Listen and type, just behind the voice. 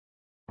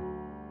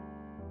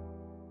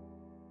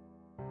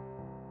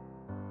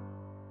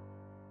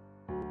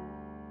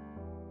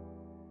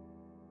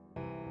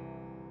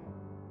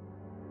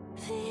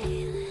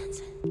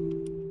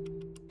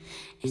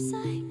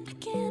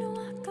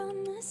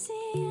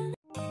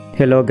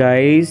Hello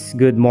guys,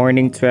 good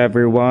morning to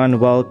everyone.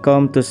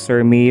 Welcome to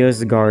Sir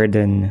Mio's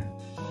Garden.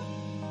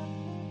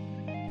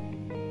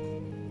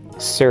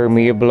 Sir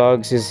Mio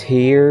Vlogs is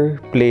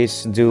here.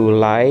 Please do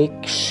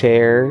like,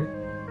 share,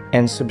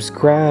 and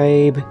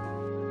subscribe.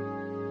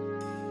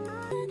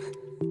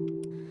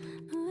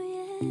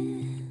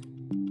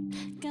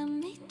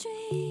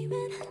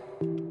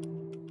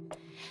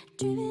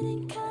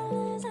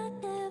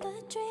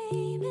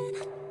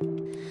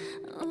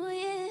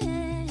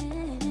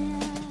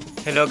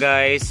 Hello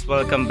guys,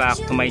 welcome back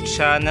to my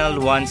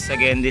channel. Once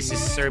again, this is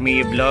Sir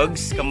Mio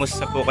Vlogs.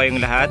 Kamusta po kayong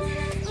lahat?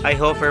 I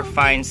hope you're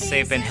fine,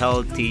 safe, and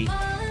healthy.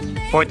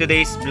 For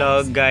today's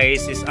vlog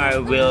guys, I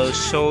will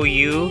show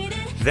you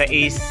the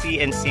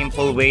easy and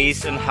simple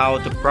ways on how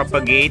to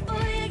propagate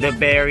the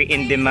very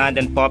in-demand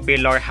and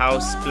popular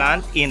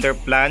houseplant, indoor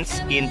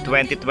plants in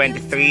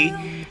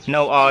 2023,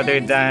 no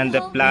other than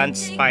the plant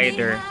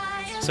spider.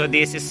 So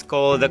this is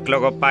called the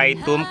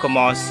Chlorophytum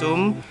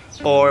comosum,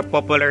 or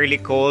popularly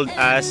called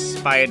as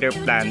spider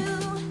plant.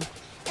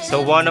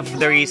 So one of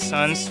the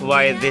reasons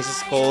why this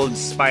is called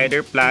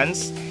spider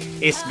plants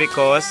is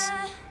because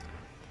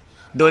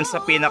doon sa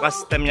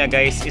pinaka-stem niya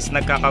guys is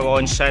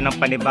nagkakaroon siya ng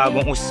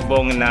panibagong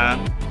usbong na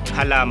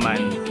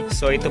halaman.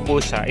 So ito po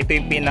siya. Ito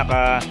yung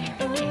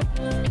pinaka-stem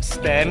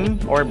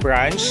or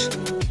branch.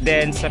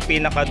 Then sa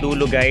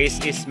pinaka-dulo guys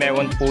is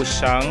meron po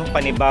siyang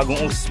panibagong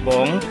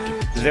usbong.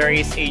 There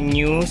is a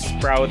new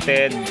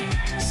sprouted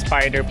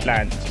spider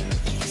plant.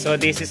 So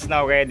this is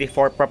now ready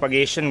for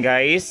propagation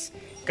guys.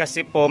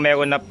 Kasi po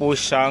meron na po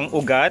siyang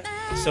ugat.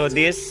 So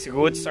these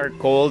roots are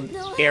called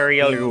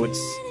aerial roots.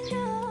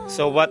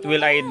 So what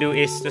will I do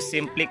is to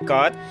simply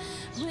cut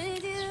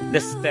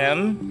the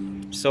stem.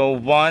 So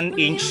 1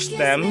 inch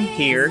stem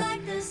here.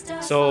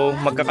 So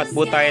magkakat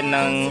po tayo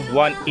ng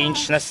 1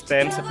 inch na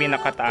stem sa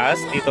pinakataas.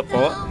 Dito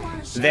po.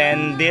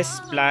 Then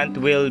this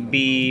plant will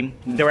be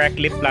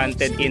directly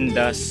planted in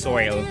the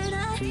soil.